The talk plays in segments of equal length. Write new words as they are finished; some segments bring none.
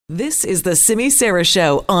This is the Simi Sara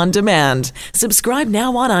Show on demand. Subscribe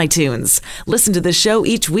now on iTunes. Listen to the show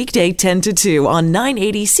each weekday 10 to 2 on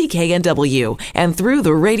 980 CKNW and through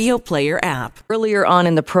the Radio Player app. Earlier on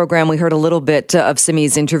in the program, we heard a little bit of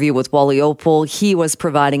Simi's interview with Wally Oppal. He was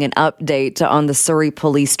providing an update on the Surrey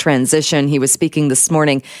police transition. He was speaking this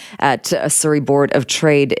morning at a Surrey Board of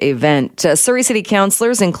Trade event. Surrey City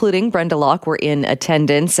councillors, including Brenda Locke, were in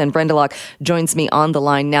attendance, and Brenda Locke joins me on the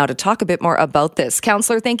line now to talk a bit more about this.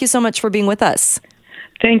 Councillor, thank you so much for being with us.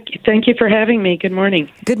 Thank you for having me. Good morning.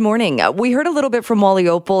 Good morning. We heard a little bit from Wally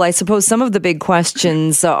Oppal. I suppose some of the big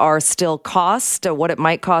questions are still cost, what it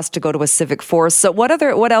might cost to go to a civic force. So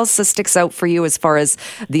what else sticks out for you as far as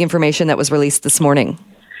the information that was released this morning?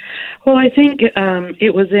 Well, I think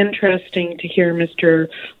it was interesting to hear Mr.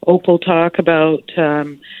 Oppal talk about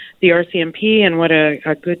the RCMP and what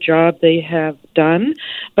a good job they have done.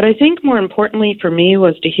 But I think more importantly for me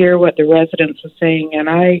was to hear what the residents were saying,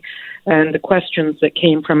 and the questions that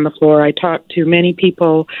came from the floor. I talked to many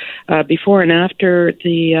people before and after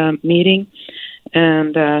the meeting,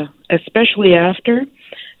 and especially after,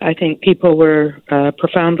 I think people were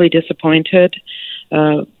profoundly disappointed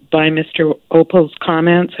by Mr. Oppal's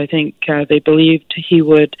comments. I think they believed he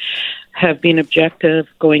would have been objective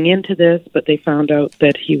going into this, but they found out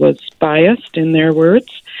that he was biased, in their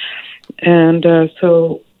words. And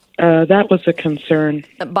so that was a concern.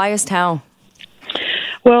 Biased how?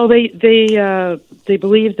 Well, they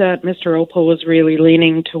believe that Mr. Oppal was really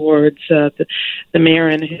leaning towards the mayor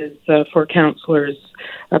and his four councillors'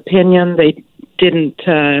 opinion. They didn't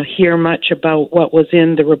hear much about what was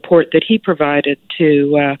in the report that he provided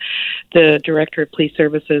to the Director of Police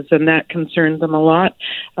Services, and that concerned them a lot.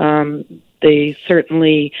 They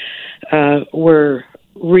certainly were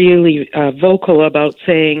really vocal about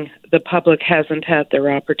saying the public hasn't had their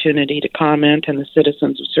opportunity to comment, and the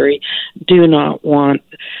citizens of Surrey do not want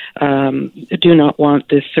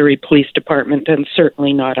this Surrey Police Department, and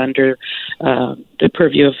certainly not under the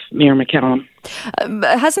purview of Mayor McCallum.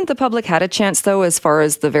 Hasn't the public had a chance, though, as far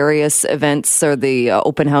as the various events or the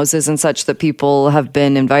open houses and such that people have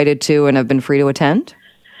been invited to and have been free to attend?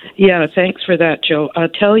 Yeah, thanks for that, Joe. I'll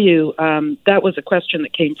tell you, that was a question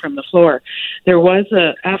that came from the floor. There was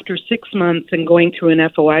after 6 months and going through an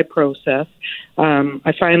FOI process,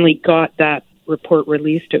 I finally got that report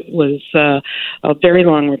released. It was a very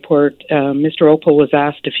long report. Mr. Oppal was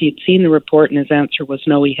asked if he'd seen the report, and his answer was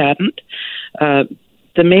no, he hadn't.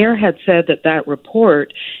 The mayor had said that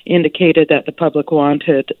report indicated that the public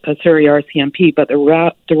wanted a Surrey RCMP, but the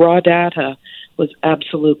raw data was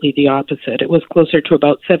absolutely the opposite. It was closer to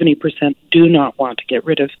about 70% do not want to get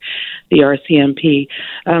rid of the RCMP.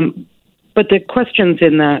 But the questions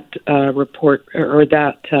in that report or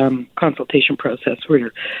that consultation process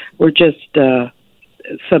were just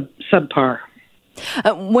subpar.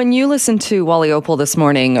 When you listened to Wally Oppal this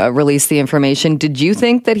morning release the information, did you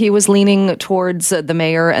think that he was leaning towards the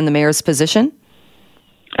mayor and the mayor's position?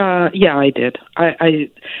 Yeah, I did.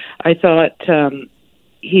 I thought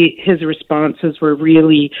his responses were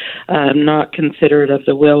really not considerate of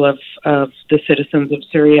the will of the citizens of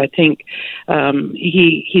Surrey. I think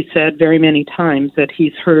he said very many times that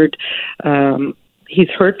he's heard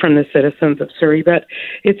from the citizens of Surrey, but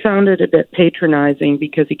it sounded a bit patronizing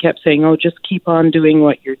because he kept saying, "Oh, just keep on doing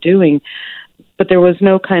what you're doing." But there was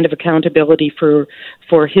no kind of accountability for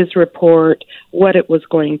his report, what it was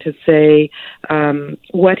going to say,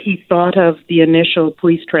 what he thought of the initial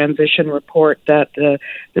police transition report that the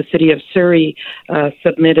city of Surrey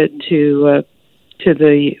submitted to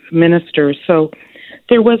the minister. So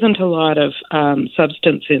there wasn't a lot of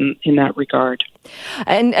substance in that regard.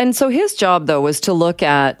 And so his job, though, was to look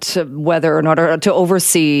at whether or not, or to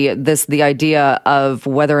oversee the idea of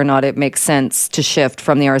whether or not it makes sense to shift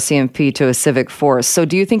from the RCMP to a civic force. So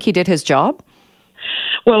do you think he did his job?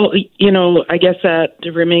 Well, I guess that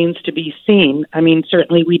remains to be seen. I mean,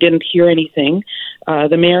 certainly we didn't hear anything.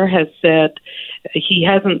 The mayor has said he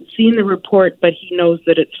hasn't seen the report, but he knows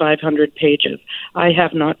that it's 500 pages. I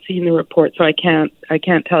have not seen the report, so I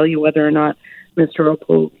can't tell you whether or not Mr.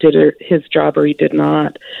 Oppal did his job or he did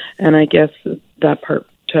not. And I guess that part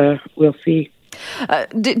we'll see.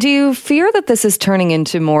 Do you fear that this is turning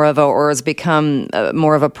into more of or has become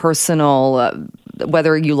more of a personal,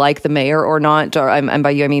 whether you like the mayor or not, and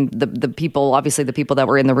by you I mean the people, obviously the people that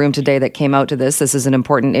were in the room today that came out to this is an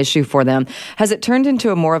important issue for them. Has it turned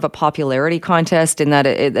into a more of a popularity contest in that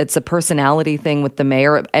it's a personality thing with the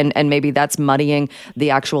mayor, and maybe that's muddying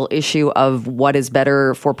the actual issue of what is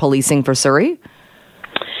better for policing for Surrey?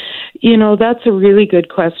 That's a really good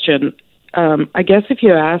question. I guess if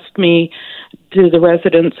you ask me, do the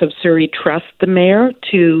residents of Surrey trust the mayor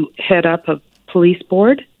to head up a police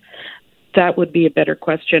board? that would be a better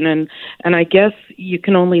question. And I guess you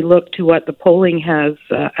can only look to what the polling has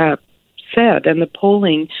said, and the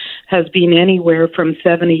polling has been anywhere from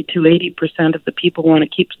 70 to 80% of the people want to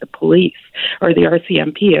keep the police or the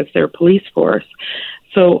RCMP as their police force.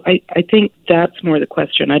 So I think that's more the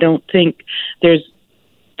question. I don't think there's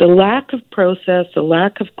the lack of process, the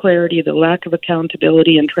lack of clarity, the lack of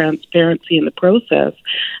accountability and transparency in the process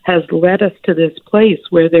has led us to this place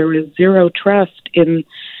where there is zero trust in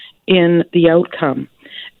the outcome.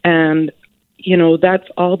 And, that's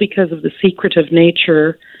all because of the secretive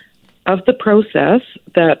nature of the process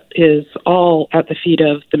that is all at the feet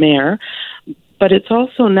of the mayor. But it's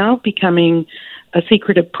also now becoming a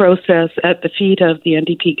secretive process at the feet of the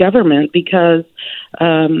NDP government because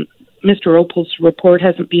Mr. Opal's report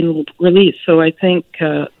hasn't been released. So I think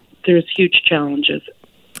there's huge challenges.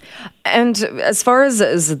 And as far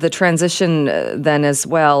as the transition then as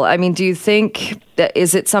well, I mean, do you think,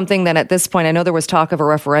 is it something that at this point, I know there was talk of a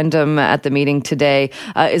referendum at the meeting today,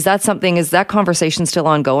 is that conversation still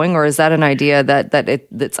ongoing, or is that an idea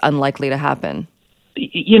that's unlikely to happen?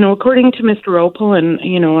 According to Mr. Opal, and,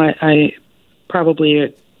 I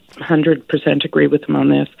probably 100% agree with him on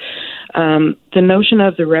this, the notion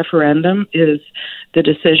of the referendum is the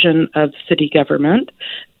decision of city government,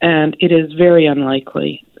 and it is very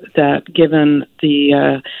unlikely that, given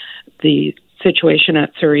the situation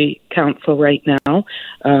at Surrey Council right now,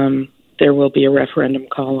 there will be a referendum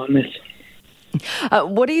call on this.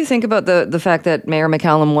 What do you think about the fact that Mayor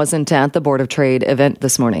McCallum wasn't at the Board of Trade event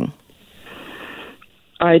this morning?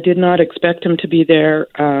 I did not expect him to be there.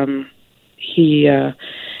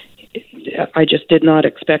 I just did not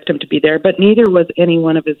expect him to be there, but neither was any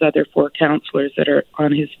one of his other four councillors that are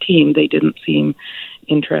on his team. They didn't seem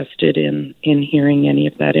interested in hearing any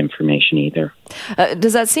of that information either.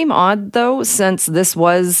 Does that seem odd, though, since this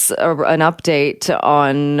was an update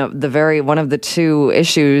on one of the two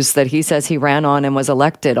issues that he says he ran on and was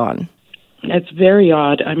elected on? It's very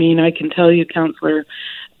odd. I mean, I can tell you, Councillor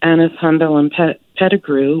Annis Hundal and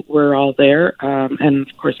Pettigrew were all there, and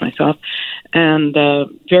of course myself, and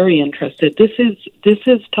very interested. This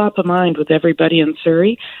is top of mind with everybody in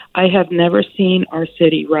Surrey. I have never seen our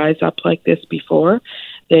city rise up like this before.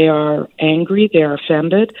 They are angry. They are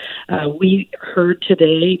offended. We heard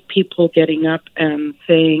today people getting up and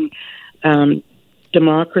saying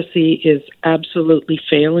democracy is absolutely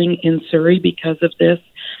failing in Surrey because of this.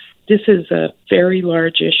 This is a very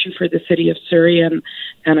large issue for the city of Surrey, and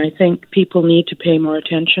I think people need to pay more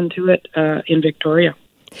attention to it in Victoria.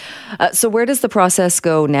 So where does the process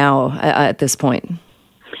go now at this point?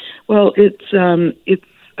 Well, it's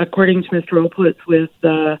according to Mr. Opal, it's with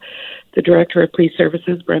the Director of Police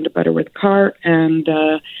Services, Brenda Butterworth-Carr, and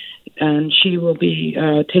she will be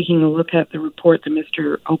taking a look at the report that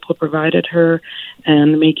Mr. Opal provided her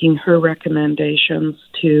and making her recommendations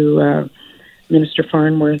to Minister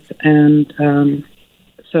Farnworth, and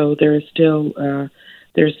so there's still a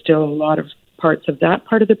lot of parts of that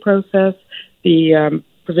part of the process. The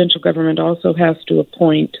provincial government also has to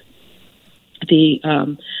appoint the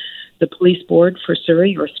police board for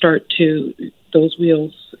Surrey, or start to those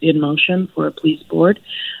wheels in motion for a police board.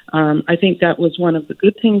 I think that was one of the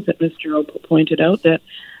good things that Mr. Opal pointed out, that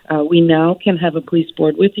we now can have a police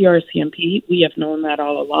board with the RCMP. We have known that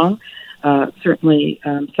all along. Certainly,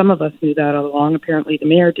 some of us knew that all along. Apparently, the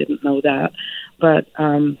mayor didn't know that. But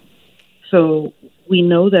so we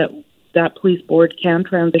know that police board can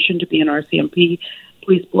transition to be an RCMP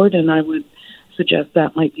police board, and I would suggest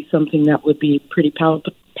that might be something that would be pretty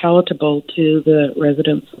palatable to the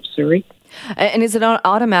residents of Surrey. And is it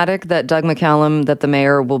automatic that Doug McCallum, that the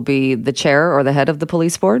mayor, will be the chair or the head of the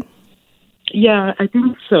police board? Yeah, I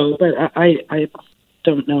think so, but I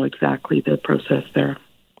don't know exactly the process there.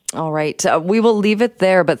 All right. We will leave it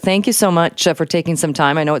there, but thank you so much for taking some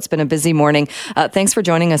time. I know it's been a busy morning. Thanks for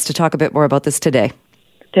joining us to talk a bit more about this today.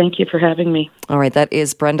 Thank you for having me. All right. That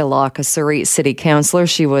is Brenda Locke, a Surrey City Councillor.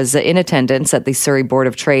 She was in attendance at the Surrey Board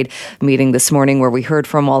of Trade meeting this morning, where we heard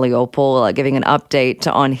from Wally Opal giving an update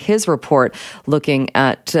on his report looking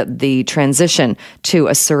at the transition to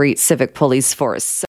a Surrey Civic Police Force.